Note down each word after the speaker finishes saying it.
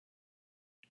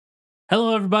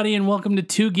Hello, everybody, and welcome to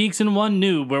Two Geeks and One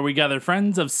Noob, where we gather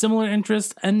friends of similar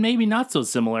interests and maybe not so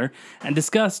similar, and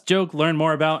discuss, joke, learn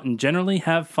more about, and generally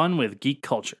have fun with geek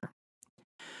culture.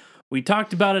 We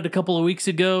talked about it a couple of weeks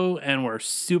ago, and we're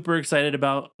super excited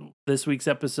about this week's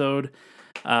episode.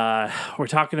 We're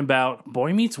talking about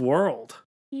Boy Meets World.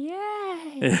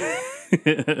 Yay!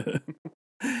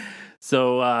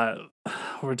 So,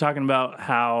 we're talking about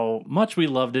how much we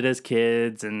loved it as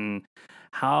kids and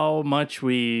how much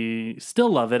we still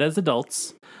love it as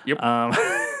adults. Yep.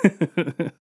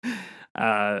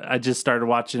 I just started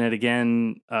watching it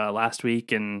again last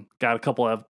week and got a couple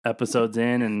of episodes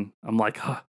in, and I'm like,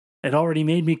 it already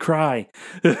made me cry.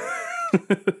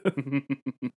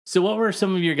 So what were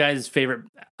some of your guys' favorite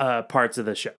parts of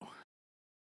the show? I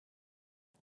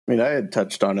mean, I had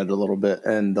touched on it a little bit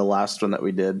in the last one that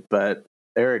we did, but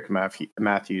Eric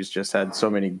Matthews just had so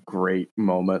many great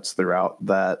moments throughout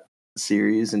that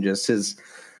series, and just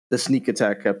the sneak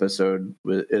attack episode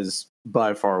is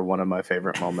by far one of my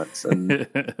favorite moments in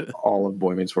all of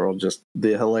Boy Meets World. Just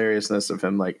the hilariousness of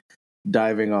him like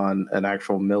diving on an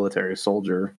actual trained military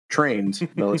soldier,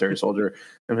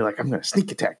 and be like, "I'm going to sneak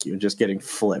attack you," and just getting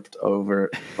flipped over.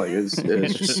 Like it was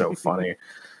just so funny.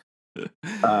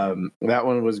 That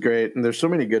one was great, and there's so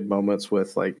many good moments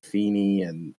with like Feeney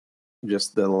and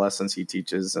just the lessons he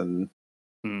teaches, and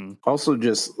also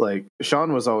just like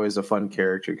Sean was always a fun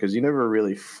character because you never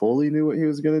really fully knew what he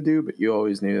was going to do, but you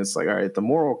always knew it's like, all right, the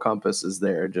moral compass is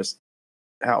there. Just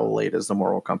how late is the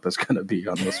moral compass going to be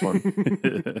on this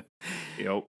one?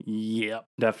 Yep,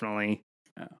 definitely.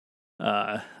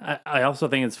 I also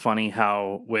think it's funny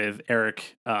how with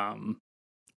Eric,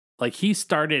 like he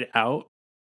started out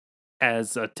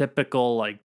as a typical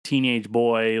like teenage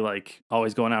boy, like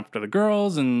always going after the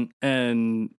girls and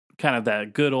kind of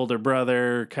that good older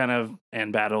brother kind of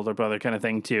and bad older brother kind of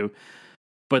thing too.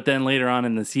 But then later on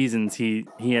in the seasons, he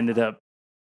ended up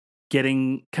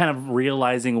getting kind of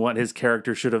realizing what his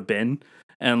character should have been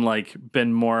and like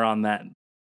been more on that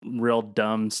real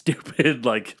dumb, stupid,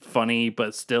 like funny,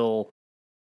 but still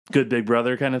good big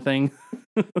brother kind of thing.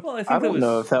 Well, I don't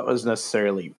know if that was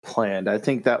necessarily planned. I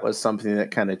think that was something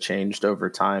that kind of changed over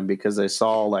time because I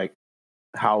saw like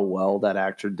how well that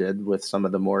actor did with some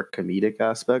of the more comedic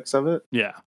aspects of it.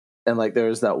 Yeah. And like there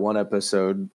was that one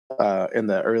episode in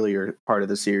the earlier part of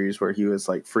the series where he was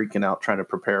like freaking out trying to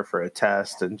prepare for a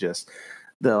test, and just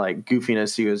the like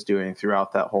goofiness he was doing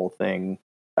throughout that whole thing.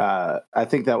 I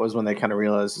think that was when they kind of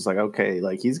realized it's like, okay,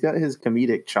 like he's got his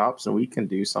comedic chops and we can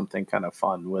do something kind of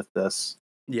fun with this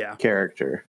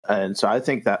character. And so I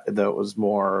think that was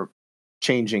more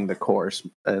changing the course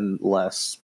and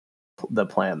less the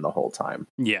plan the whole time.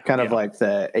 Yeah. Kind of like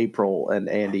the April and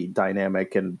Andy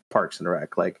dynamic in Parks and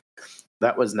Rec. Like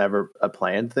that was never a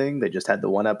planned thing. They just had the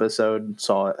one episode,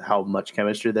 saw how much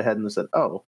chemistry they had, and they said,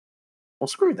 oh, well,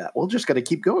 screw that. We'll just got to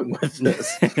keep going with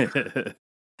this.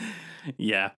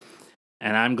 Yeah.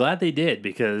 And I'm glad they did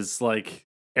because like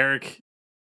Eric,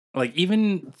 like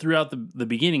even throughout the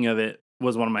beginning of it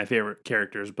was one of my favorite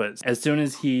characters. But as soon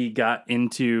as he got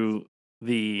into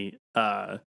the,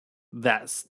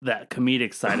 that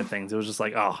comedic side of things, it was just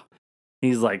like, oh,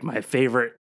 he's like my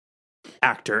favorite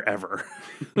actor ever.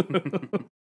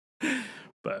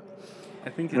 But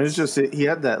I think it's just he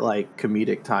had that like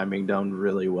comedic timing done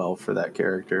really well for that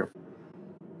character.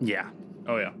 Yeah.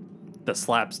 Oh yeah. The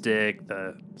slapstick,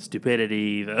 the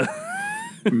stupidity, the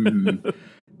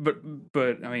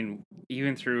But I mean,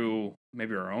 even through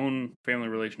maybe our own family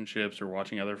relationships or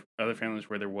watching other families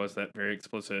where there was that very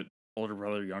explicit older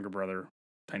brother, younger brother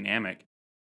dynamic,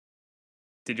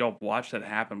 did y'all watch that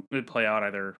happen? It play out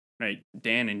either like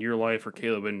Dan in your life or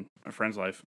Caleb in a friend's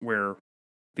life, where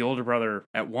the older brother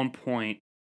at one point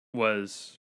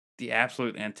was the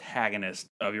absolute antagonist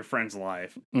of your friend's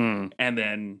life, and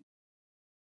then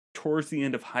towards the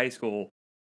end of high school,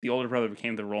 the older brother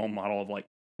became the role model of like,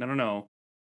 no.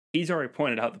 He's already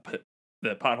pointed out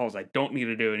the potholes I don't need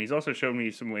to do, and he's also shown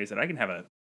me some ways that I can have a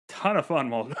ton of fun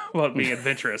while being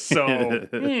adventurous. So,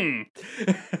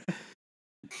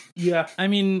 yeah, I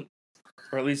mean,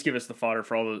 or at least give us the fodder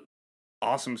for all the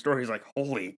awesome stories. Like,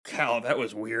 holy cow, that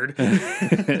was weird.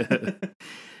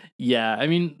 Yeah, I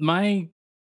mean, my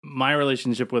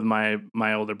relationship with my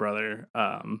older brother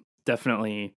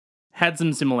definitely had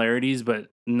some similarities, but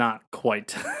not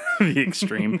quite the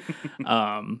extreme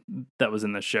that was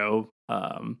in the show.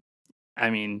 I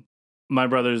mean, my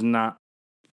brother's not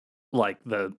like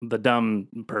the dumb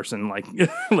person like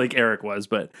like Eric was,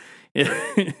 but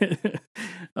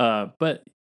but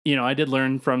you know, I did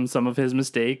learn from some of his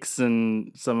mistakes,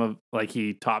 and some of like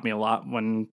he taught me a lot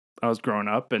when I was growing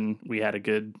up, and we had a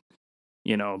good,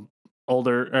 you know,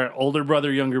 older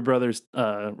brother, younger brother's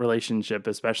relationship,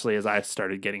 especially as I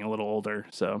started getting a little older.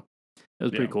 So it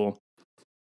was pretty cool.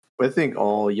 I think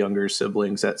all younger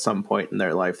siblings at some point in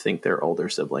their life think their older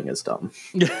sibling is dumb.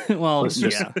 Well, Let's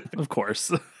just- yeah, of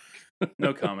course.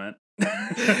 No comment.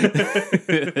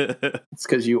 It's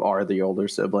because you are the older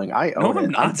sibling. I own I'm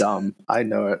it. I'm not. dumb. I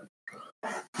know it.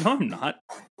 No, I'm not.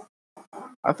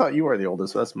 I thought you were the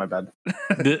oldest. So that's my bad.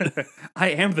 I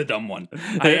am the dumb one.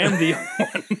 I am the young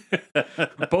one.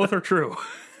 Both are true.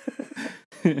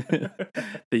 The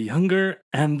younger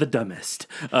and the dumbest.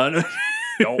 No.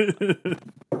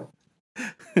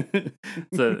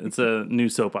 It's a new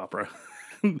soap opera.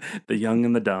 The Young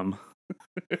and the Dumb.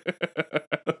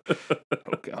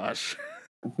 Oh gosh.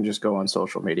 You can just go on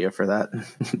social media for that.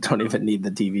 Don't even need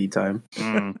the TV time.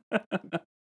 Mm.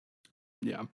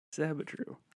 Yeah. Sad but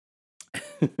true.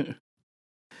 I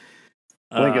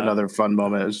think another fun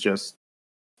moment is just,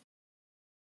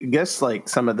 I guess, like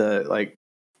some of the like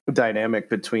dynamic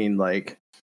between like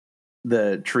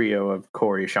the trio of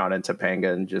Corey, Sean, and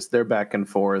Topanga, and just their back and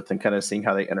forth, and kind of seeing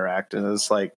how they interact. And it's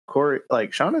like Corey,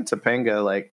 like Sean and Topanga,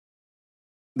 like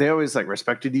they always like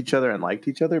respected each other and liked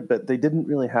each other, but they didn't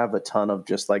really have a ton of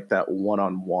just like that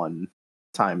one-on-one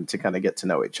time to kind of get to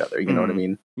know each other. You know what I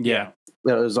mean? Yeah.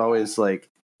 It was always like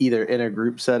either in a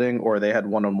group setting or they had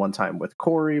one-on-one time with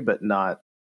Corey, but not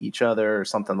each other or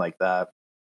something like that.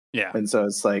 Yeah. And so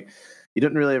it's like you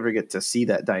didn't really ever get to see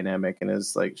that dynamic, and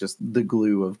it's like just the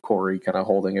glue of Corey kind of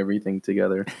holding everything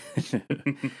together.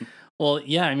 Well,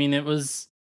 yeah, I mean, it was,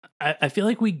 I feel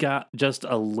like we got just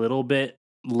a little bit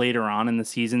later on in the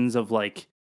seasons of like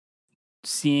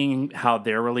seeing how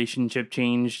their relationship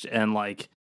changed. And like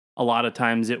a lot of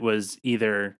times it was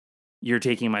either you're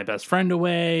taking my best friend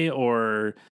away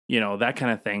or, that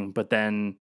kind of thing. But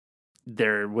then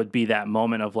there would be that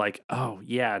moment of like, oh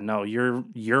yeah, no, you're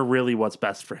really what's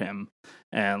best for him.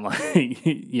 And like,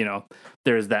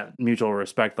 there's that mutual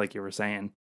respect, like you were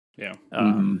saying. Yeah.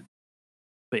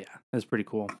 But yeah, that's pretty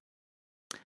cool.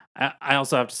 I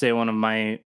also have to say one of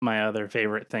my other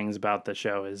favorite things about the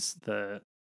show is the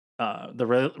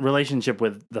relationship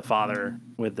with the father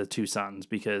with the two sons,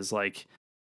 because like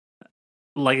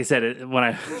I said, when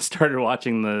I started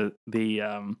watching the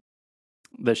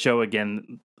show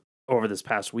again over this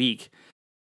past week,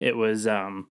 it was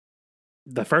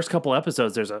the first couple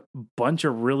episodes. There's a bunch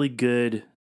of really good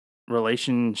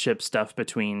relationship stuff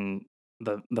between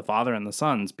the father and the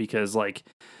sons, because like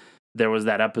there was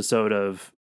that episode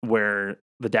of where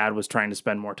the dad was trying to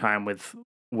spend more time with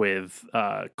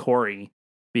Corey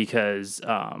because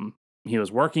he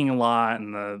was working a lot,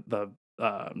 and the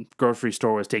grocery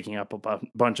store was taking up a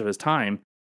bunch of his time,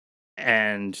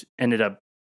 and ended up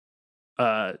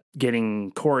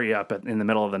getting Corey up in the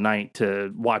middle of the night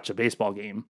to watch a baseball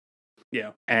game.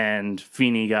 Yeah. And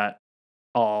Feeney got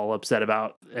all upset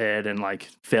about it and like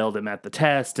failed him at the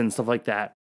test and stuff like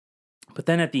that. But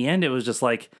then at the end, it was just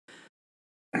like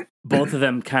both of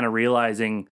them kind of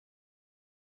realizing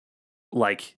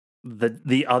like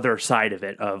the other side of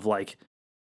it, of like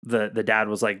the dad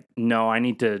was like, no, I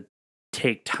need to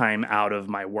take time out of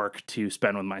my work to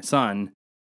spend with my son.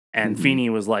 And Feeney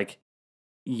was like,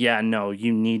 yeah, no,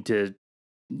 you need to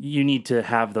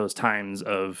have those times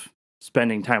of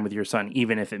spending time with your son,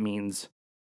 even if it means,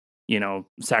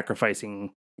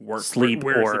 sacrificing Work, sleep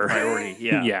where's or the priority.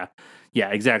 Yeah. yeah,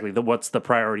 exactly. What's the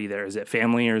priority there? Is it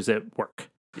family or is it work?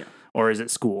 Yeah. Or is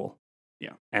it school?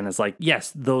 Yeah. And it's like,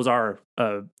 yes, those are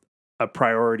a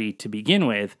priority to begin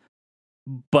with,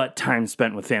 but time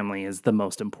spent with family is the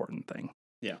most important thing.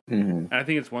 Yeah. Mm-hmm. And I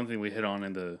think it's one thing we hit on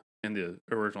in the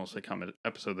original sitcom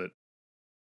episode that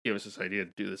gave us this idea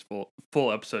to do this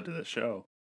full episode to this show.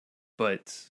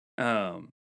 But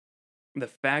the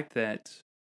fact that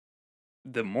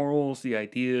the morals, the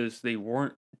ideas, they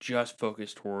weren't just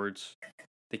focused towards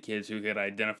the kids who could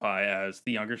identify as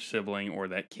the younger sibling or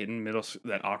that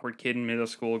awkward kid in middle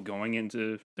school going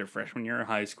into their freshman year of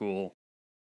high school.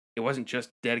 It wasn't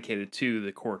just dedicated to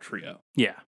the core trio.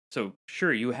 Yeah. So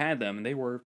sure, you had them, and they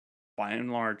were by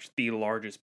and large the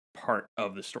largest part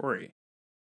of the story.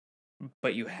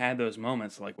 But you had those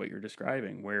moments like what you're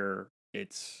describing, where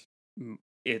it's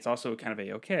also kind of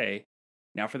okay,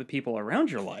 now for the people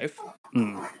around your life,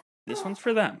 this one's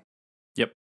for them.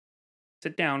 Yep.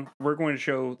 Sit down. We're going to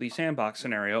show the sandbox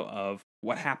scenario of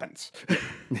what happens.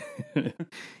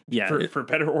 Yeah. For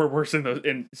better or worse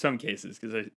in some cases,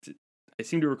 because I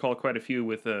seem to recall quite a few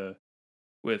with oh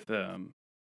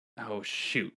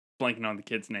shoot, blanking on the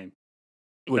kid's name.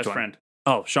 Which Best one? friend.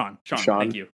 Oh, Sean. Sean.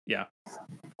 Thank you. Yeah.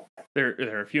 There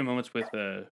are a few moments with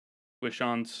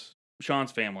Sean's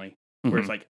family where it's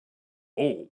like,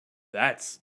 oh,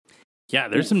 that's Yeah,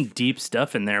 there's some deep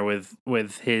stuff in there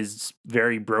with his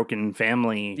very broken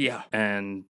family. Yeah.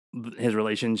 And his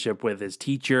relationship with his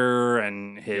teacher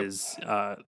and his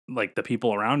like the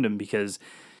people around him, because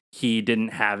he didn't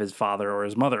have his father or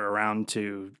his mother around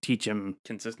to teach him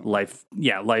Consistently.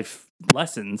 life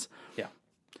lessons. Yeah.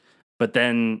 But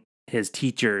then his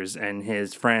teachers and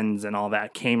his friends and all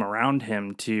that came around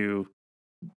him to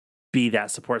be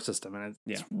that support system. And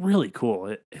it's really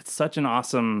cool. It's such an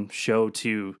awesome show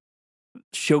to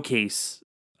showcase,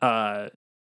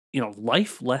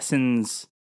 life lessons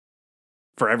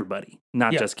for everybody,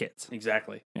 not just kids.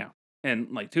 Exactly. Yeah.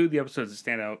 And like 2 of the episodes that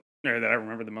stand out, or that I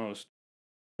remember the most,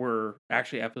 were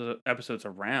actually episodes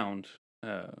around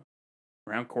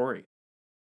Corey,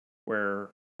 where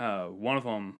one of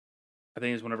them, I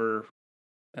think, is whenever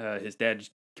his dad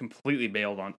just completely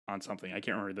bailed on something. I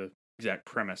can't remember the exact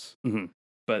premise,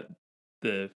 but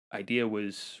the idea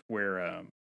was where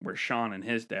Sean and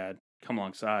his dad come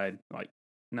alongside, like,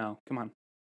 no, come on,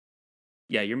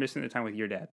 yeah, you're missing the time with your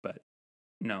dad, but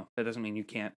no, that doesn't mean you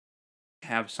can't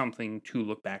have something to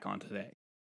look back on today.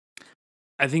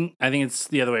 I think it's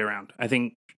the other way around. I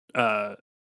think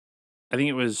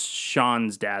it was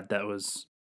Sean's dad that was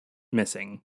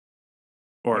missing.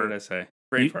 Or what did I say?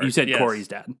 You said Corey's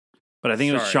dad, but I think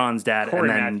it was Sean's dad, Corey and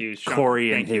then Matthews, Sean.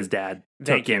 Corey and his dad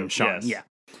took in Sean. Yes. Yeah,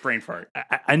 brain fart.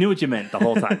 I knew what you meant the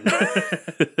whole time.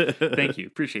 Thank you,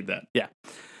 appreciate that. Yeah.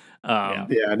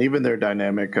 And even their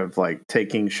dynamic of like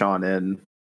taking Sean in,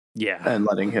 and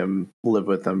letting him live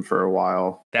with them for a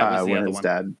while. That was the when other his one.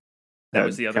 dad. That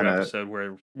was the other episode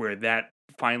where that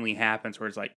finally happens, where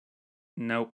it's like,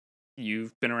 nope,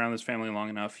 you've been around this family long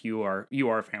enough. You are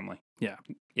family. Yeah.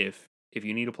 If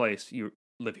you need a place, you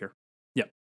live here. Yep.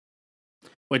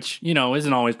 Which,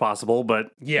 isn't always possible,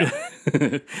 but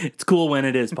it's cool when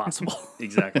it is possible.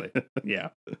 Exactly.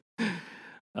 Yeah.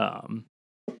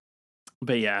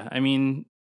 But yeah, I mean,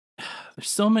 there's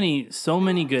so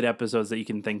many good episodes that you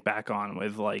can think back on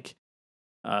with like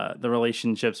the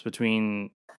relationships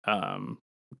between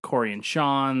Corey and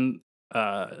Sean,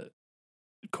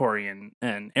 Corey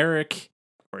and Eric,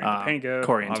 Corey and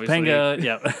Topanga,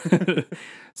 yeah.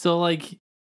 So like,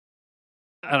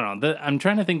 I don't know. I'm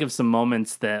trying to think of some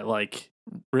moments that like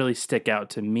really stick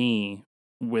out to me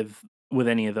with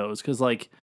any of those, because like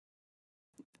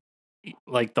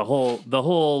the whole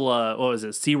what was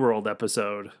it, SeaWorld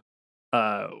episode,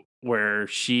 where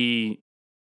she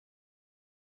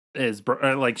is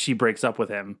she breaks up with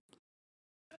him.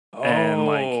 And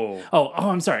like,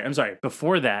 I'm sorry.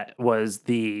 Before that was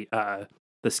the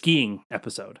skiing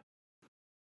episode,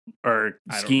 or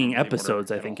skiing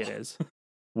episodes, I think it is,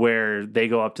 where they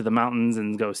go up to the mountains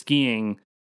and go skiing,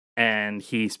 and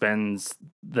he spends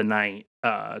the night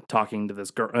talking to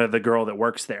this girl, the girl that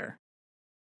works there,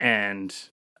 and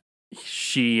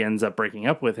she ends up breaking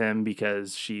up with him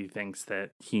because she thinks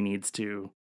that he needs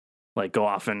to like go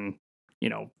off and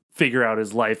figure out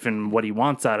his life and what he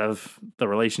wants out of the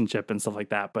relationship and stuff like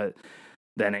that. But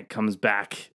then it comes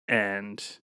back and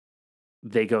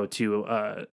they go to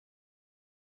a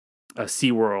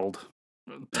SeaWorld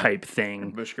type thing,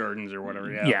 or Busch Gardens or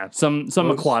whatever. Yeah, some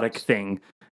aquatic thing,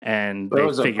 and there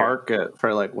was a park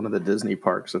for like one of the Disney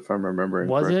parks, if I'm remembering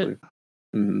correctly.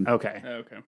 Mm-hmm. Okay.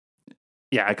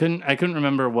 Yeah, I couldn't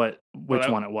remember which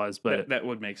one it was, but that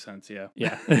would make sense.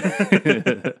 Yeah.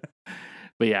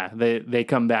 But yeah, they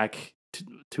come back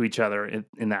to each other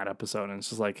in that episode, and it's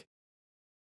just like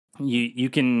you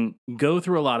can go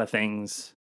through a lot of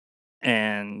things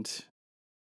and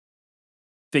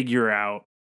figure out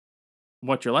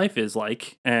what your life is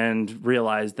like, and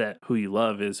realize that who you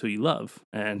love is who you love,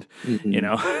 and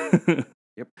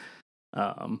Yep.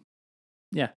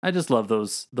 Yeah, I just love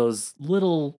those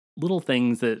little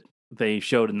things that they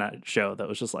showed in that show that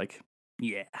was just like,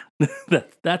 yeah,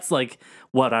 that's like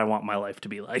what I want my life to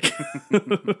be like.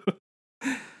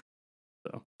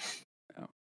 So,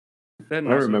 I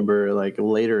remember like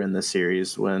later in the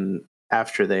series, when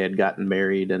after they had gotten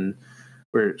married and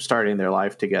were starting their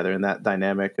life together, and that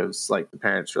dynamic of like the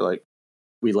parents were like,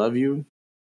 we love you,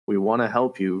 we want to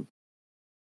help you,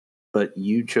 but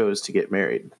you chose to get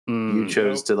married. You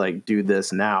chose to like do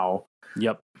this now.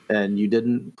 Yep. And you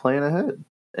didn't plan ahead,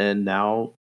 and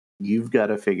now you've got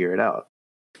to figure it out.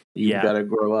 You've got to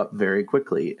grow up very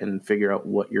quickly and figure out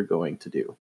what you're going to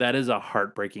do. That is a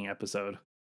heartbreaking episode.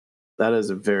 That is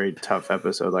a very tough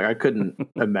episode. Like, I couldn't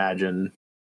imagine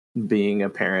being a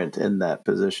parent in that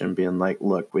position, being like,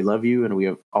 look, we love you and we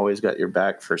have always got your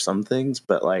back for some things,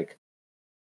 but like,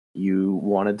 you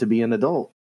wanted to be an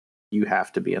adult. You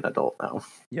have to be an adult now.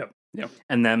 Yep.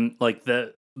 And then like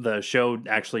the show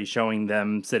actually showing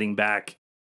them sitting back,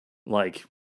 like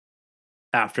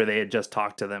after they had just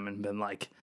talked to them and been like,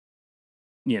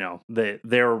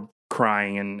 they're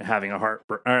crying and having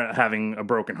a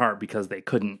broken heart because they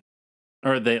couldn't,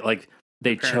 or they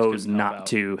chose couldn't help not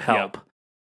out.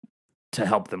 to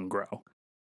help them grow.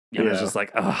 And it's just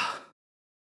like, ugh,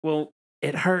 Well,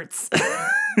 it hurts.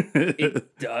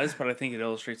 it does, but I think it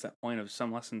illustrates that point of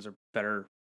some lessons are better.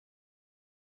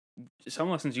 Some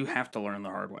lessons you have to learn the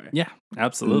hard way. Yeah,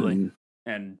 absolutely. Mhm.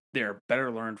 And they're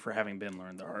better learned for having been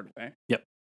learned the hard way. Yep.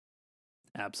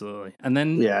 Absolutely. And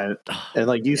then Yeah, and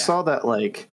like you saw that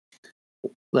like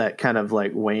that kind of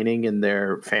like waning in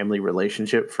their family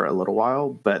relationship for a little while,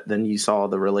 but then you saw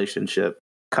the relationship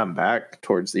come back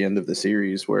towards the end of the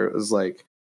series where it was like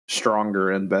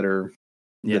stronger and better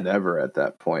than ever at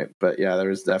that point. But yeah, there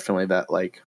was definitely that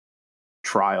like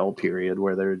trial period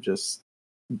where they're just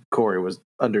Corey was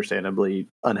understandably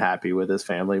unhappy with his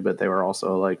family, but they were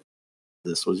also like,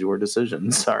 this was your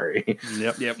decision. Sorry.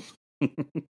 Yep.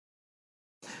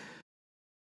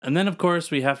 And then, of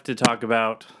course, we have to talk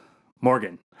about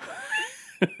Morgan,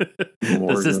 Morgan,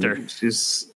 the sister.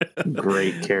 She's a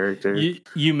great character.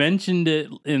 You mentioned it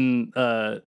in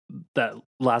that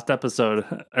last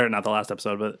episode, or not the last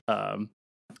episode, but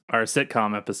our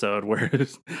sitcom episode, where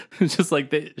it's just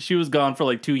like she was gone for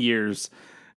like 2 years.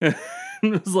 It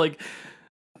was like,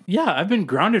 yeah, I've been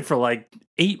grounded for like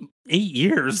 8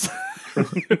 years.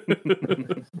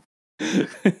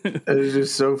 It was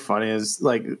just so funny. It's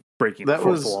like breaking that the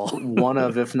fourth was wall. one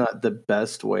of, if not the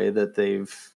best way that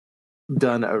they've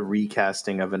done a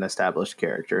recasting of an established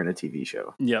character in a TV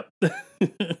show. Yep.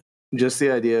 Just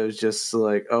the idea was just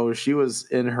like, oh, she was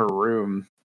in her room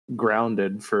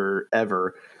grounded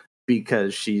forever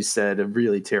because she said a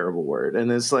really terrible word.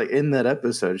 And it's like in that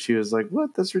episode, she was like,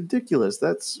 what? That's ridiculous.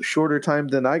 That's shorter time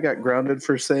than I got grounded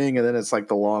for saying. And then it's like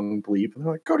the long bleep. And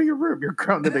they're like, go to your room. You're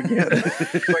grounded again.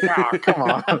 It's like, oh, come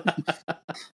on.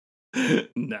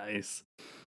 Nice.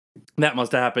 That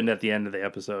must have happened at the end of the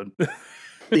episode.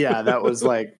 Yeah, that was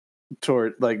like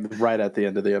right at the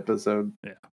end of the episode.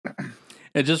 Yeah.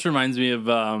 It just reminds me of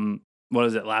what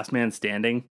is it, Last Man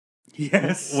Standing?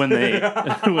 Yes. When they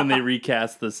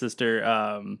recast the sister,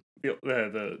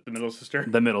 the middle sister.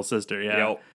 The middle sister, yeah.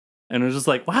 Yep. And it was just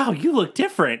like, wow, you look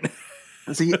different.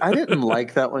 See, I didn't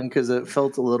like that one because it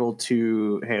felt a little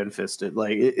too hand-fisted.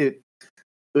 Like it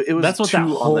was that's what too that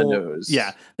whole, on the nose.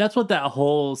 Yeah, that's what that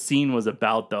whole scene was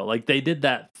about, though. Like they did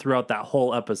that throughout that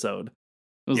whole episode.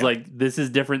 It was like, this is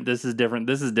different, this is different,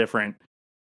 this is different.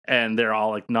 And they're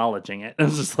all acknowledging it. It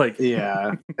was just like,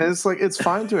 yeah. And it's like, it's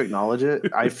fine to acknowledge it.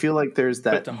 I feel like there's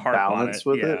that balance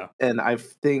with it. And I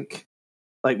think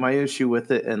like my issue with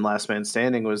it in Last Man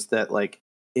Standing was that like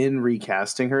in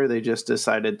recasting her, they just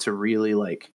decided to really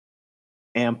like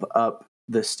amp up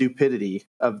the stupidity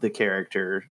of the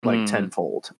character like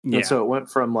tenfold. Yeah. And so it went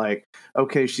from like,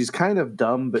 okay, she's kind of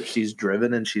dumb, but she's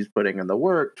driven and she's putting in the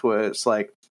work, to where it's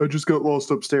like, I just got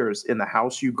lost upstairs in the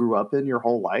house you grew up in your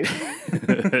whole life.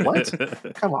 What?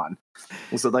 Come on.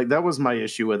 So like that was my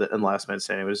issue with it in Last Man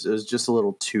Standing. It was just a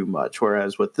little too much.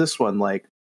 Whereas with this one, like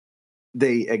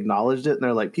they acknowledged it and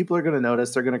they're like, people are going to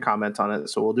notice, they're going to comment on it.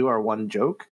 So we'll do our one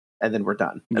joke and then we're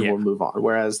done and we'll move on.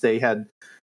 Whereas they had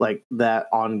like that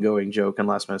ongoing joke in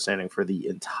Last Man Standing for the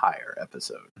entire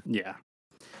episode. Yeah.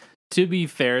 To be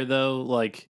fair though,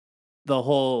 like the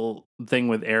whole thing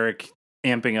with Eric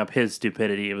amping up his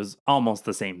stupidity, it was almost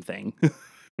the same thing.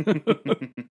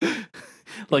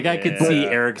 Like I could see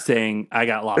Eric saying, I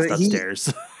got lost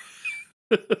upstairs.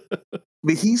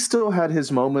 But he still had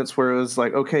his moments where it was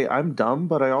like, okay, I'm dumb,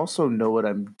 but I also know what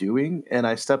I'm doing and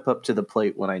I step up to the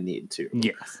plate when I need to.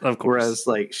 Yes, of course. Whereas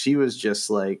like she was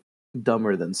just like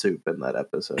dumber than soup in that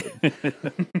episode.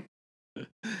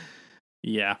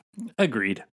 Yeah,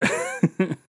 agreed.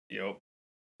 Yep.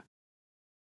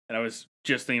 And I was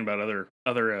just thinking about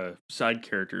other side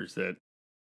characters that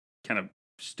kind of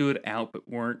stood out but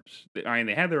weren't. I mean,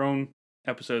 they had their own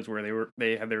episodes where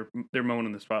they had their moment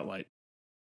in the spotlight.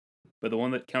 But the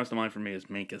one that comes to mind for me is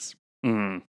Minkus.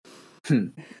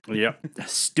 Yep,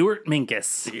 Stuart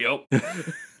Minkus. Yep.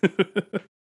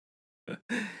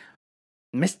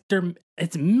 It's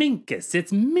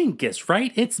Minkus,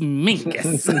 right? It's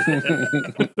Minkus.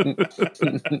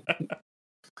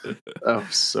 Oh,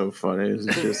 so funny. It's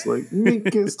just like,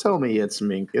 Minkus, tell me it's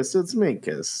Minkus. It's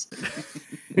Minkus.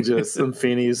 Just, and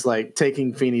Feeney's like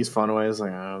taking Feeney's fun away. It's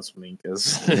like, oh, it's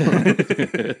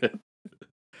Minkus.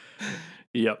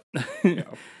 Yep.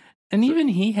 And even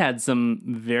he had some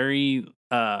very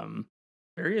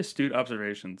astute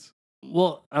observations.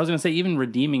 Well, I was going to say even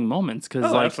redeeming moments,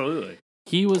 because like absolutely.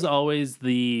 He was always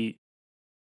the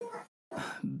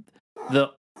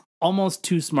almost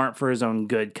too smart for his own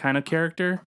good kind of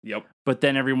character. Yep. But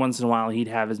then every once in a while he'd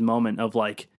have his moment of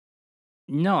like,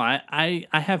 no, I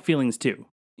have feelings too.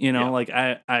 You know, Yeah. like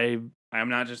I'm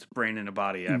not just a brain and a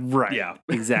body. right. Yeah.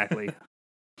 Exactly.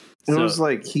 It was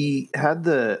like he had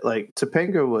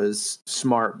Topanga was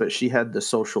smart, but she had the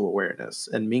social awareness,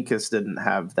 and Minkus didn't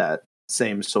have that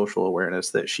same social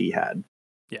awareness that she had.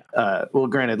 Yeah. Well,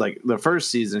 granted, like the first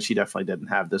season, she definitely didn't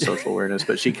have the social awareness,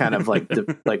 but she kind of like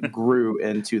grew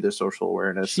into the social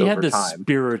awareness she over had the time.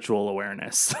 spiritual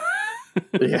awareness.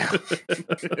 Yeah.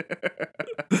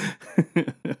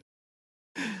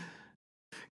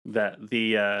 That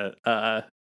the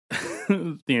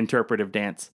the interpretive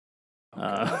dance. Oh,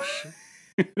 gosh.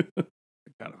 Forgot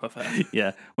about that.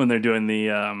 Yeah, when they're doing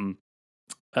the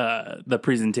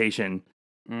presentation,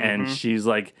 and she's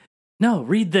like, "No,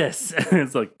 read this."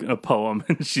 It's like a poem,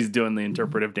 and she's doing the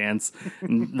interpretive dance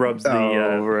and rubs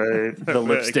right. the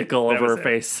lipstick all over her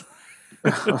face.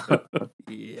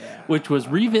 Yeah, which was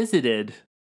revisited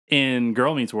in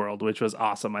Girl Meets World, which was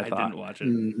awesome. I thought. didn't watch it.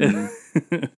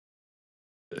 Mhm.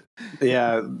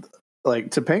 Yeah, like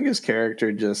Topanga's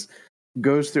character just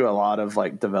goes through a lot of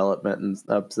like development and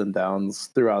ups and downs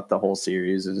throughout the whole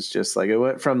series. It's just like it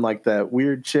went from like that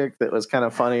weird chick that was kind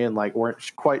of funny and like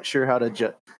weren't quite sure how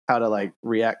to like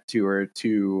react to her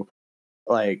to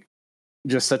like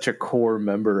just such a core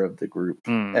member of the group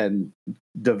and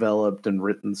developed and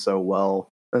written so well.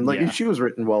 And like she was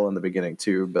written well in the beginning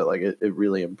too, but like it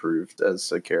really improved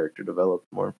as a character developed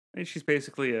more. And she's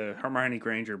basically a Hermione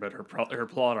Granger, but her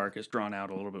plot arc is drawn out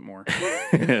a little bit more.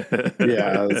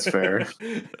 Yeah, that's fair.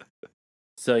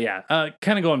 So yeah,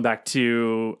 kind of going back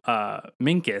to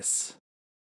Minkus,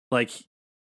 like,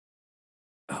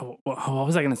 what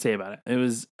was I going to say about it? It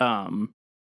was, I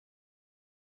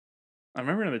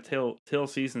remember in the tail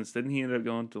seasons, didn't he end up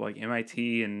going to like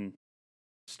MIT and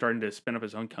starting to spin up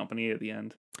his own company at the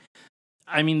end?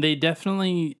 I mean, they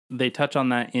touch on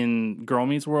that in Girl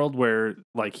Meets World, where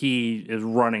like he is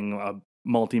running a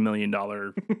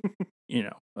multi-million-dollar,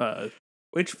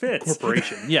 which fits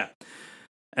corporation. Yeah.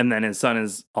 And then his son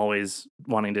is always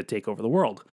wanting to take over the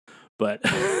world. But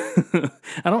I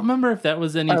don't remember if that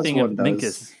was anything of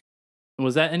Minkus.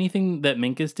 Was that anything that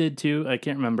Minkus did too? I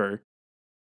can't remember.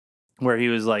 Where he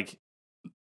was like,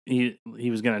 he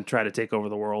was going to try to take over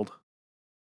the world.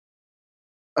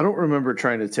 I don't remember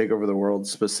trying to take over the world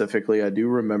specifically. I do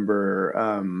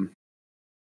remember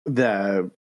the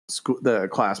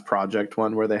class project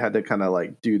one where they had to kind of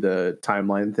like do the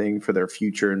timeline thing for their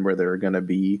future and where they were going to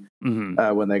be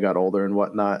when they got older and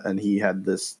whatnot. And he had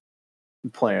this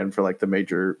plan for like the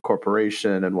major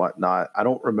corporation and whatnot. I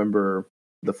don't remember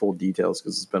the full details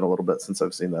because it's been a little bit since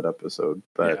I've seen that episode.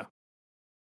 But yeah.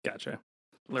 Gotcha.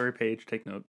 Larry Page, take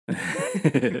note.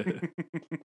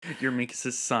 You're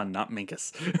Minkus' son, not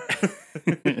Minkus.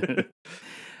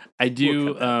 I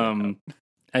do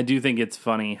think it's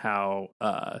funny how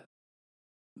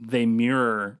they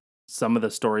mirror some of the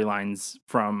storylines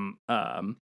from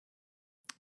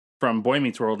Boy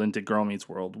Meets World into Girl Meets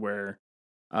World, where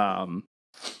one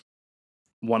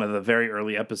of the very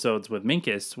early episodes with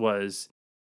Minkus was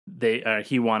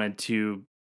he wanted to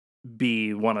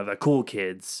be one of the cool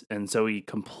kids, and so he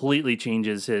completely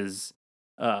changes his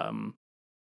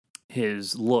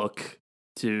look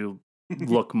to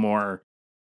look more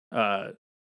hip or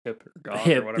goth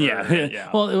hip, or whatever. Yeah.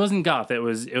 Well, it wasn't goth. It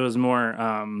was more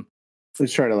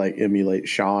let's try to like emulate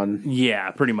Sean.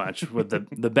 Yeah, pretty much with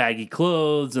the baggy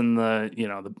clothes and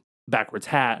the backwards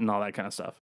hat and all that kind of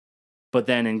stuff. But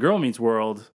then in Girl Meets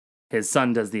World, his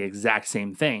son does the exact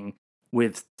same thing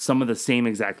with some of the same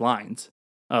exact lines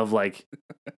of like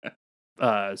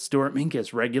Stuart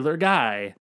Minkus, regular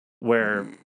guy, where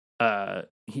the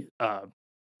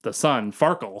son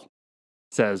Farkle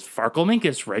says Farkle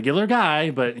Minkus, regular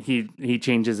guy, but he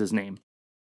changes his name.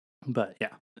 But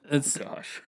yeah, it's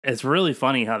really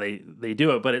funny how they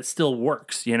do it, but it still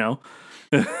works, Well,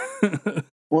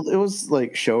 it was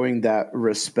like showing that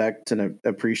respect and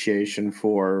appreciation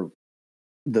for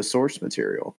the source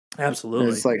material. Absolutely.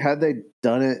 And it's like, had they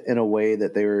done it in a way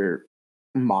that they were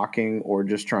mocking or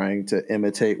just trying to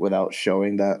imitate without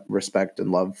showing that respect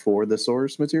and love for the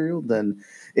source material, then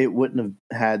it wouldn't have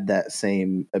had that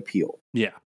same appeal.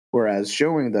 Yeah. Whereas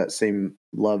showing that same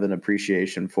love and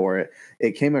appreciation for it,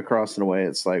 it came across in a way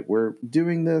it's like, we're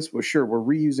doing this, we're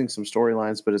reusing some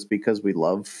storylines, but it's because we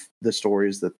love the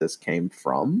stories that this came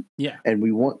from. Yeah. And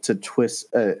we want to twist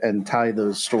and tie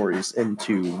those stories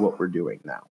into what we're doing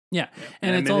now. Yeah.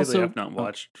 And it's also, I've not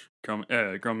watched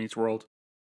Girl Meets World,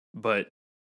 but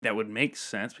that would make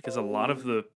sense because a lot of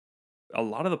the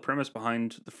premise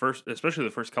behind especially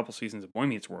the first couple seasons of Boy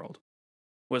Meets World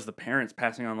was the parents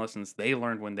passing on lessons they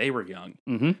learned when they were young.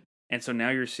 Mm-hmm. And so now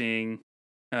you're seeing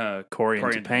Corey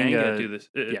and Topanga do this.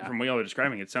 From what y'all are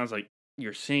describing, it sounds like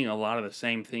you're seeing a lot of the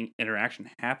same interaction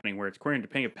happening, where it's Corey and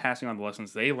Topanga passing on the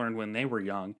lessons they learned when they were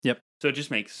young. Yep. So it just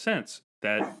makes sense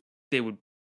that they would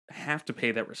have to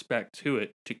pay that respect to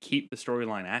it to keep the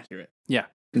storyline accurate. Yeah.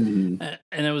 Mm-hmm.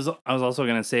 And I was also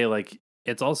going to say, like,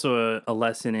 it's also a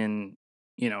lesson in,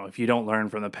 if you don't learn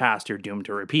from the past, you're doomed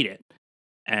to repeat it.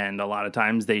 And a lot of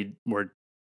times they were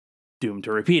doomed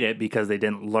to repeat it because they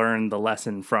didn't learn the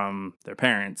lesson from their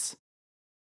parents.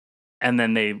 And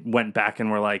then they went back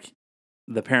and were like,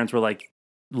 the parents were like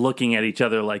looking at each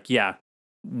other like, yeah,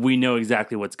 we know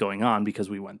exactly what's going on because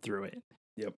we went through it.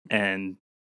 Yep. And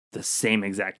the same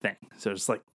exact thing. So it's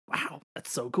like, wow,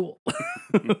 that's so cool.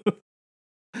 But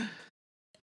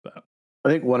I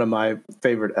think one of my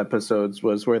favorite episodes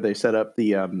was where they set up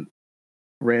the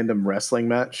random wrestling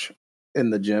match in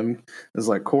the gym. It's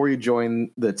like Corey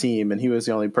joined the team and he was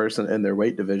the only person in their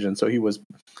weight division. So he was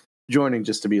joining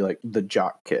just to be like the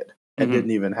jock kid and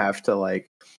didn't even have to like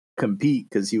compete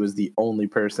because he was the only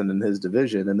person in his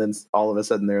division. And then all of a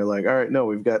sudden they're like, all right, no,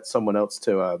 we've got someone else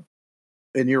to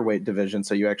in your weight division.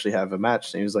 So you actually have a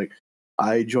match. And he was like,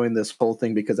 I joined this whole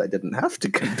thing because I didn't have to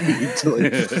compete.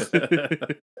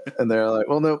 And they're like,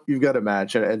 well, no, you've got a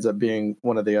match. And it ends up being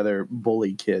one of the other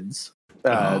bully kids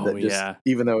that just,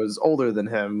 even though it was older than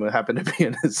him, happened to be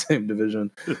in his same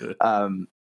division.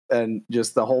 And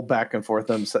just the whole back and forth.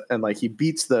 And like he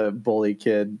beats the bully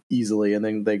kid easily. And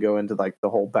then they go into like the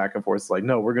whole back and forth. It's like,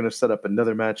 no, we're going to set up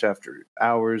another match after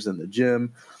hours in the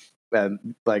gym.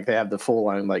 And like they have the full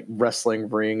line like wrestling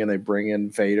ring and they bring in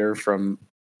Vader from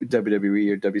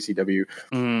WWE or WCW.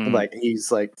 Like he's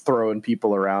like throwing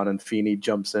people around and Feeney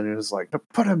jumps in and is like,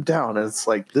 put him down. And it's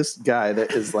like this guy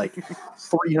that is like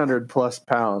 300 plus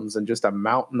pounds and just a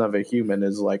mountain of a human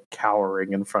is like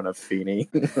cowering in front of Feeney.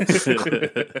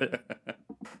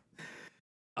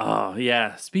 Oh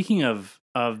yeah. Speaking of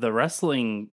the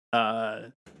wrestling,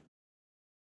 what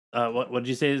did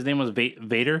you say his name was?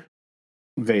 Vader?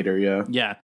 Vader, yeah.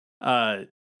 Yeah.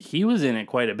 He was in it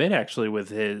quite a bit actually with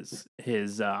his he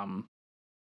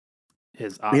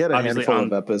had a handful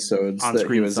of episodes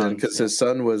that he was in because his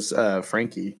son was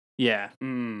Frankie. Yeah.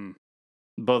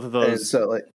 Both of those. And so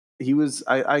like he was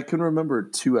I can remember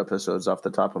 2 episodes off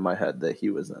the top of my head that he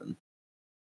was in.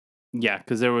 Yeah,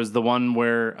 because there was the one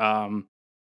where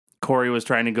Corey was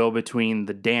trying to go between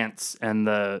the dance and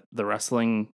the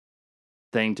wrestling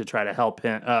thing to try to help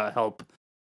him help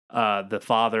the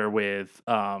father with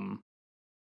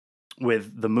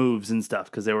the moves and stuff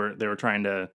because they were trying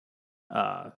to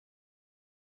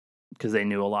because they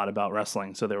knew a lot about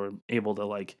wrestling, so they were able to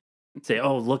like say,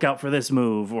 oh, look out for this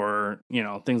move or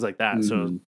things like that.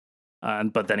 So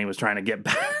but then he was trying to get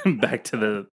back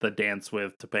to the dance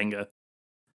with Topanga.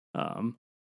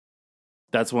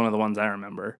 That's one of the ones I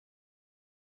remember.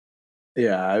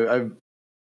 Yeah,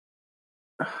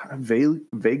 I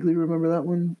vaguely remember that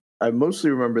one. I mostly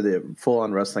remember the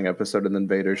full-on wrestling episode and then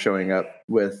Vader showing up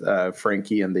with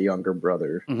Frankie and the younger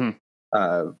brother. Those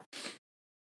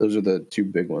are the 2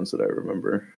 big ones that I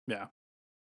remember. Yeah.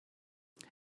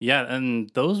 Yeah, and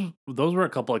those were a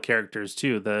couple of characters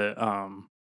too. The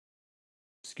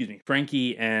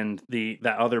Frankie and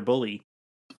that other bully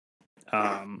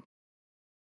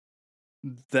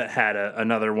that had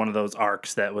another one of those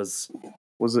arcs that was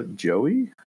it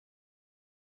Joey?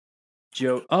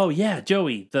 Oh yeah,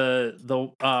 Joey. The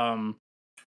oh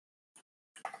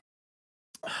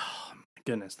my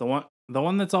goodness, the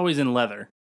one that's always in leather.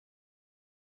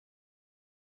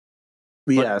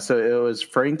 Yeah, so it was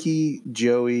Frankie,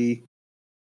 Joey,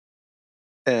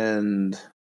 and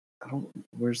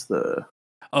where's the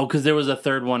because there was a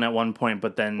third one at one point,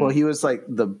 but then he was like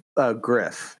the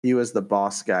Griff. He was the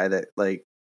boss guy that like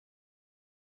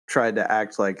tried to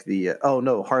act like the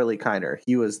Harley Kiner.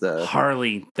 He was the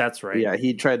Harley. That's right. Yeah,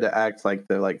 he tried to act like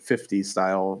the like 50s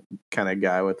style kind of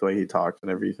guy with the way he talked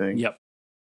and everything. Yep.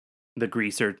 The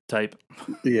greaser type.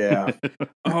 Yeah.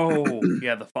 Oh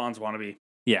yeah, the Fonz wannabe.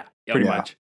 Yeah, pretty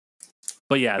much.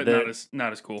 But yeah,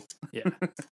 not as cool. Yeah.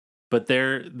 But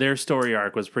their story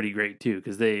arc was pretty great too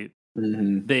because they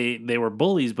were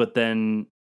bullies, but then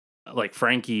like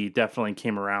Frankie definitely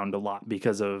came around a lot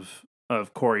because of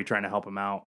Corey trying to help him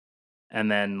out,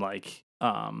 and then like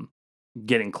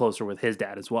getting closer with his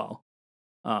dad as well,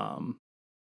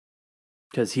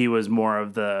 because he was more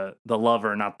of the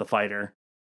lover, not the fighter.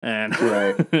 And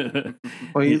right.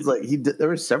 Well, he's like there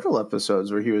were several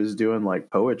episodes where he was doing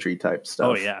like poetry type stuff.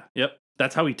 Oh yeah, yep.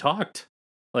 That's how he talked.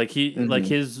 Like he like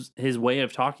his way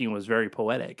of talking was very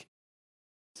poetic.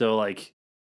 So like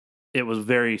it was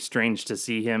very strange to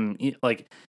see him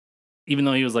like even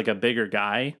though he was like a bigger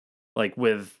guy, like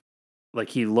with like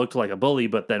he looked like a bully,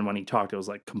 but then when he talked, it was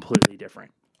like completely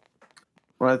different.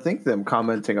 Well, I think them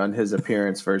commenting on his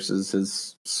appearance versus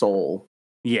his soul,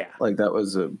 Yeah. like that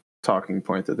was a talking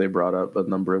point that they brought up a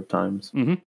number of times.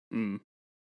 Mm-hmm.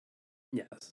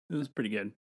 Yes, it was pretty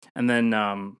good. And then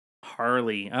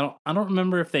Harley, I don't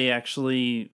remember if they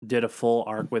actually did a full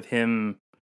arc with him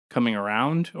coming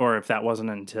around, or if that wasn't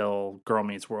until Girl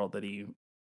Meets World that he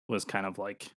was kind of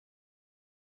like.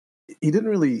 He didn't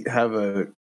really have a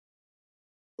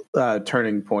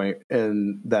turning point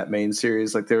in that main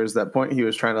series. Like there was that point he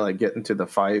was trying to like get into the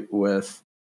fight with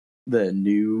the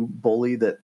new bully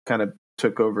that kind of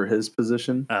took over his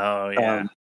position. Oh yeah.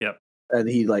 Yep. And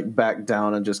he like backed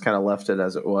down and just kind of left it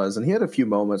as it was. And he had a few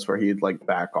moments where he'd like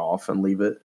back off and leave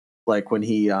it. Like when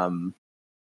he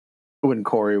when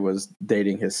Corey was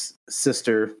dating his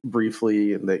sister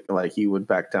briefly, and they, like he would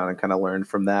back down and kind of learn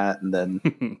from that. And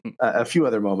then a few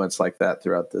other moments like that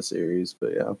throughout the series.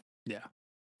 But yeah.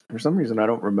 For some reason, I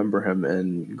don't remember him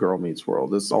in Girl Meets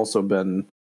World. It's also been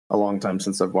a long time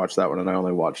since I've watched that one, and I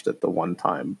only watched it the one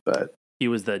time. But he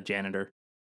was the janitor.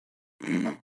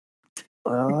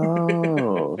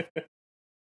 Oh,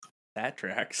 that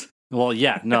tracks. Well,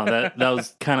 yeah, no, that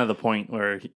was kind of the point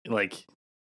where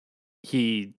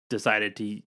he decided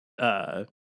to,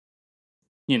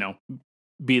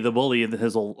 be the bully of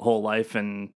his whole life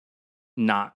and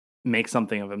not make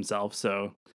something of himself.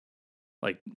 So,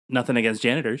 like, nothing against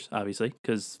janitors, obviously,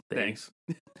 because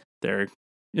they're.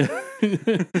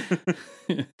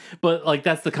 But like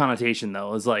that's the connotation,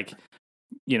 though, is like,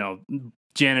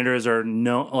 janitors are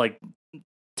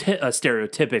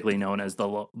stereotypically known as the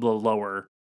lower,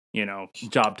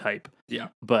 job type. Yeah,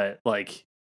 but like.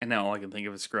 And now all I can think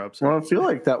of is Scrubs. Well, I feel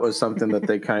like that was something that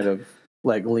they kind of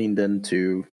like leaned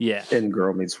into in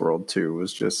Girl Meets World too.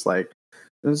 Was just like,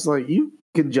 it's like, you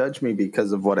can judge me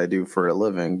because of what I do for a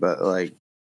living, but like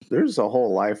there's a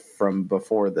whole life from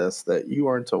before this that you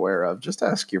aren't aware of. Just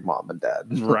ask your mom and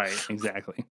dad. Right,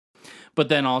 exactly. But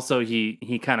then also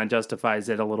he kind of justifies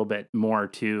it a little bit more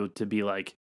to be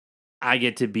like, I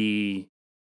get to be,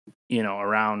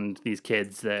 around these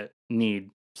kids that need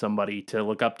somebody to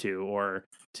look up to, or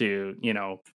to,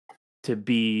 to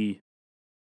be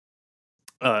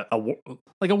a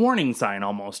warning sign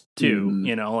almost too.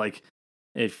 Mm-hmm. Like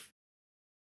if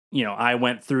I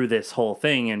went through this whole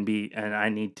thing and I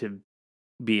need to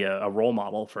be a role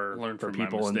model for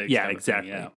people. And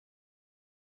exactly. Yeah.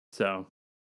 So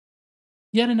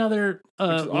yet another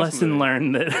lesson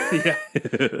learned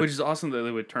that which is awesome that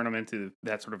they would turn him into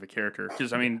that sort of a character.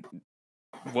 Because I mean,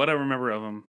 what I remember of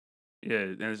him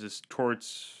is just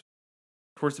towards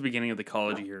the beginning of the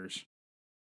college years,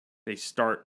 they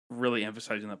start really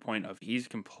emphasizing the point of he's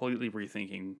completely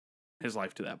rethinking his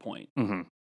life to that point. Mm-hmm.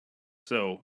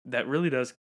 So that really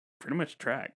does pretty much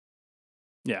track.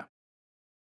 Yeah.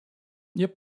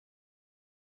 Yep.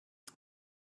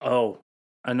 Oh,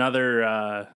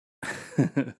 another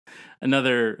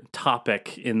another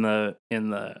topic in the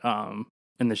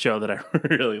show that I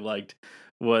really liked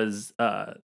was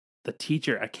the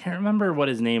teacher. I can't remember what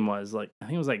his name was. Like, I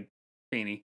think it was like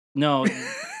Feeney. No,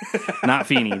 not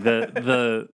Feeney.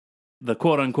 The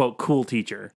quote unquote cool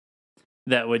teacher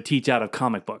that would teach out of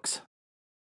comic books.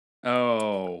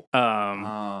 Oh.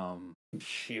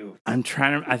 Shoot. I'm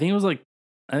trying to. I think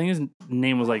his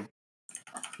name was like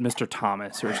Mr.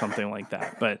 Thomas or something like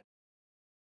that. But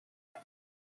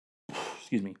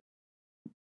excuse me.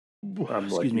 I'm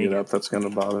looking it up. That's going to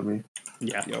bother me.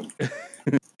 Yeah. Yep.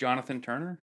 Jonathan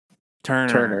Turner.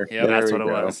 Turner. Yeah, that's what it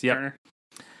was. Yep.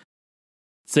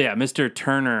 So yeah, Mr.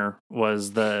 Turner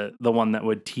was the one that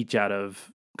would teach out of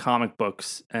comic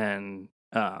books, and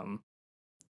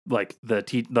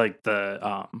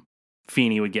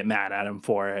Feeney would get mad at him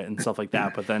for it and stuff like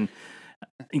that. But then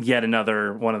yet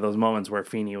another one of those moments where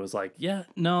Feeney was like, "Yeah,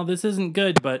 no, this isn't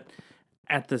good," but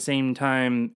at the same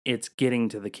time, it's getting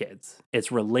to the kids.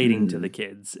 It's relating to the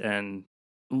kids and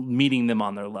meeting them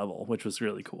on their level, which was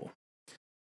really cool.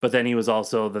 But then he was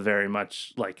also the very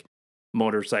much like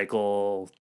motorcycle,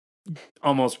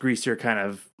 almost greaser kind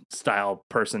of style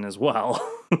person as well.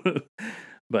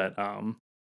 But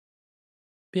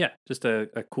yeah, just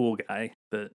a cool guy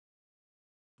that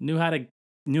knew how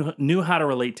to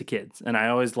relate to kids, and I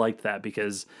always liked that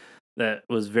because that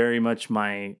was very much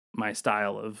my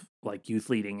style of like youth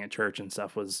leading at church and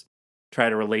stuff, was try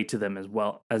to relate to them as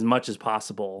well as much as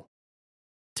possible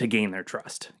to gain their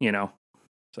trust,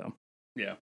 So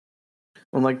yeah.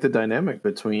 Well, like the dynamic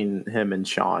between him and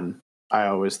Sean, I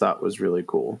always thought was really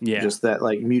cool. Yeah. Just that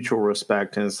like mutual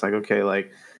respect. And it's like, okay,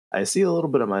 like I see a little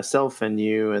bit of myself in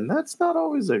you, and that's not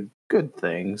always a good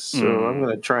thing. So I'm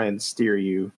going to try and steer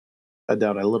you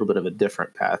down a little bit of a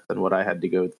different path than what I had to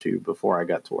go to before I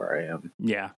got to where I am.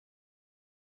 Yeah.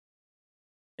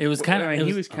 It was kind of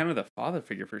he was kind of the father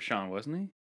figure for Sean, wasn't he?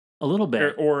 a little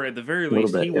bit, Or at the very Little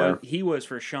least, bit, he was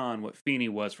for Sean what Feeney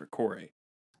was for Corey.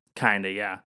 kind of,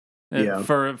 yeah. Yeah.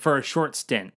 For a short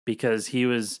stint, because he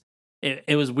was.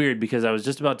 It was weird because I was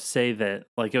just about to say that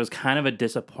like it was kind of a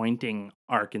disappointing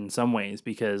arc in some ways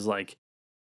because like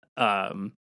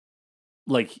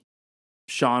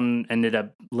Sean ended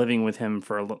up living with him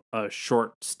for a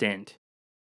short stint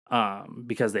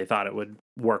because they thought it would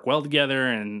work well together,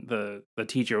 and the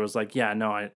teacher was like, yeah,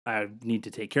 no, I need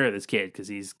to take care of this kid because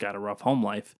he's got a rough home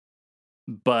life,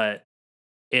 but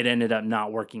it ended up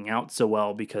not working out so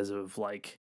well because of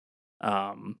like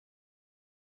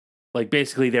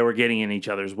basically they were getting in each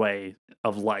other's way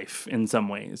of life in some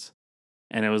ways.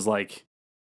 And it was like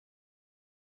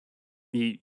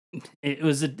it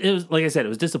was like I said, it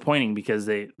was disappointing because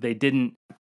they didn't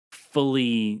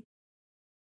fully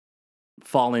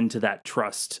fall into that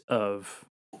trust of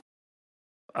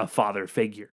a father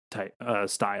figure type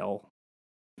style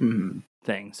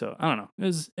thing. So I don't know.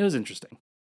 It was interesting.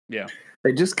 Yeah.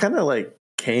 They just kind of like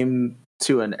came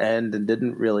to an end and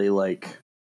didn't really like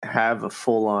have a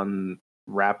full on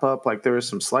wrap up. Like there was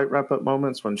some slight wrap up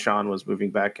moments when Sean was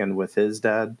moving back in with his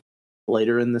dad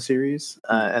later in the series,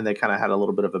 and they kind of had a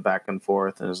little bit of a back and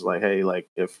forth, and it was like, hey, like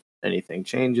if anything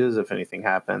changes, if anything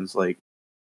happens, like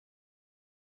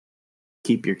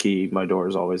keep your key, my door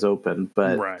is always open.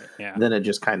 But right, yeah. Then it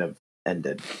just kind of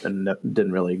ended and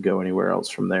didn't really go anywhere else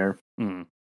from there.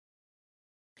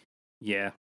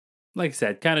 Yeah, like I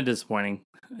said, kind of disappointing.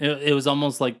 It was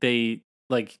almost like the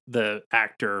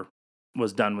actor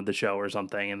was done with the show or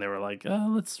something, and they were like,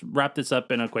 oh, let's wrap this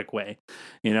up in a quick way,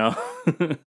 you know?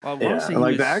 Well, yeah,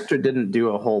 like the actor didn't do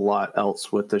a whole lot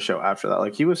else with the show after that.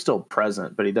 Like he was still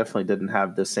present, but he definitely didn't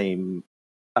have the same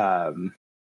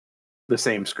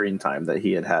screen time that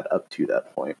he had up to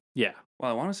that point. Yeah.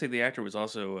 Well, I want to say the actor was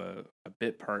also a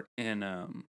bit part in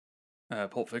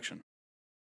Pulp Fiction.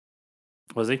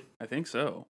 Was he? I think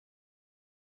so.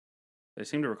 I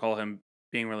seem to recall him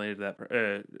being related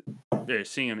to that,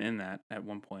 seeing him in that at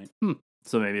one point.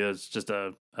 So maybe that's just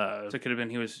a. So it could have been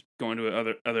he was going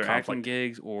to other acting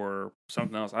gigs or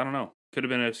something else. I don't know. Could have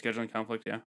been a scheduling conflict.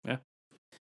 Yeah. Yeah.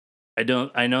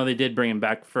 I know they did bring him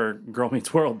back for Girl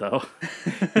Meets World though.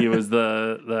 He was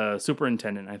the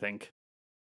superintendent, I think.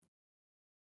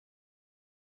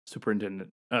 Superintendent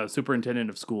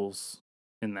of schools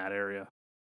in that area.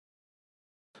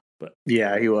 But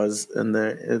yeah, he was, and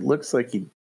it looks like he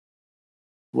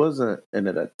wasn't in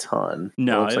it a ton.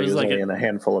 No, it was like only in a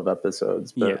handful of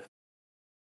episodes. But... yeah,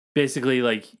 basically,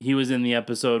 like he was in the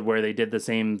episode where they did the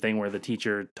same thing where the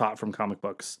teacher taught from comic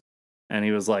books, and he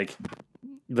was like,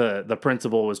 the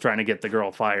principal was trying to get the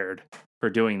girl fired for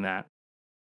doing that,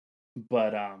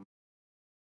 but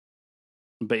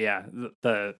yeah,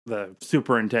 the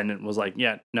superintendent was like,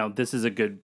 yeah, no, this is a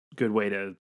good way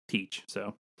to teach.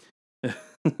 So.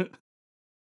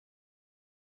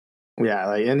 Yeah,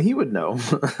 like, and he would know.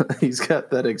 He's got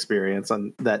that experience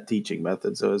on that teaching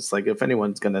method. So it's like, if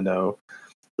anyone's going to know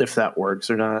if that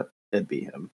works or not, it'd be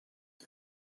him.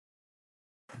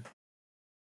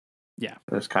 Yeah.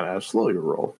 It's kind of slow your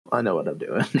roll. I know what I'm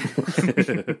doing.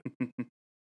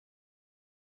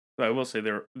 I will say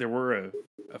there were a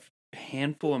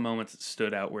handful of moments that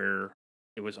stood out where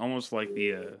it was almost like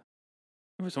they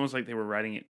were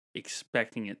writing it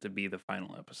expecting it to be the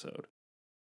final episode.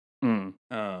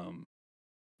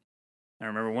 I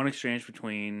remember one exchange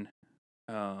between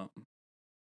Sean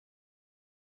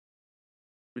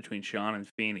and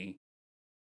Feeney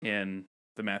in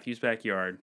the Matthews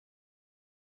backyard,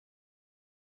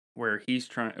 where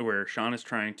Sean is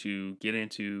trying to get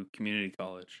into community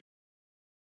college,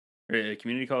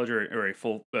 or a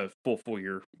full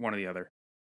 4-year, one or the other.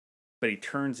 But he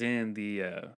turns in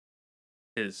the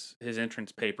his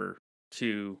entrance paper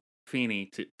to Feeney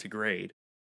to grade.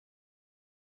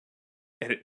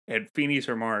 And Feeney's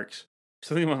remarks,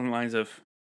 something along the lines of,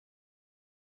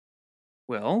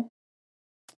 well,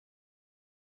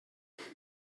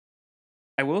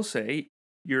 I will say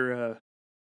your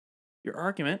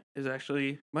argument is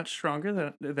actually much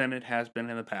stronger than it has been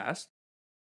in the past.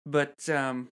 But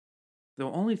the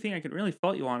only thing I can really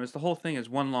fault you on is the whole thing is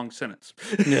one long sentence.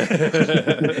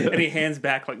 And he hands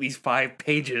back like these 5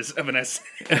 pages of an essay.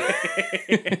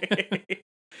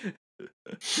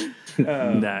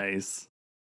 Nice.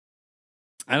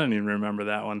 I don't even remember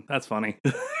that one. That's funny.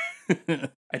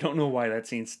 I don't know why that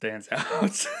scene stands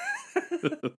out.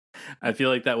 I feel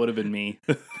like that would have been me.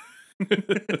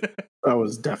 That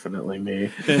was definitely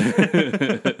me.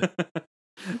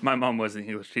 My mom was an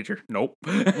English teacher. Nope.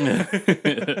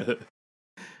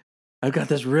 I've got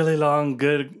this really long,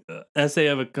 good essay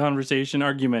of a conversation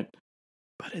argument,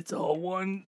 but it's all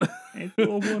one. It's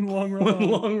all one long run. One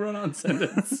long run-on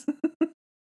sentence.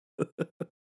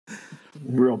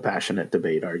 Real passionate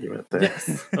debate argument there.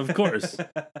 Yes, of course.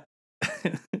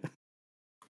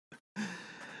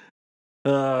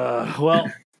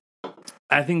 Well,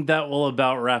 I think that will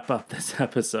about wrap up this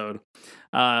episode.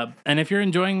 And if you're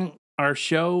enjoying our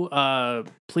show,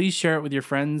 please share it with your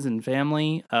friends and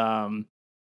family.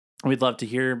 We'd love to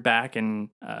hear back and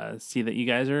see that you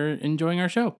guys are enjoying our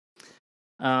show.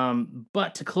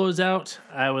 But to close out,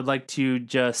 I would like to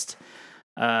just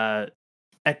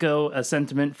echo a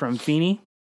sentiment from Feeney.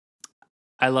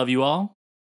 I love you all.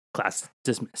 Class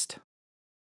dismissed.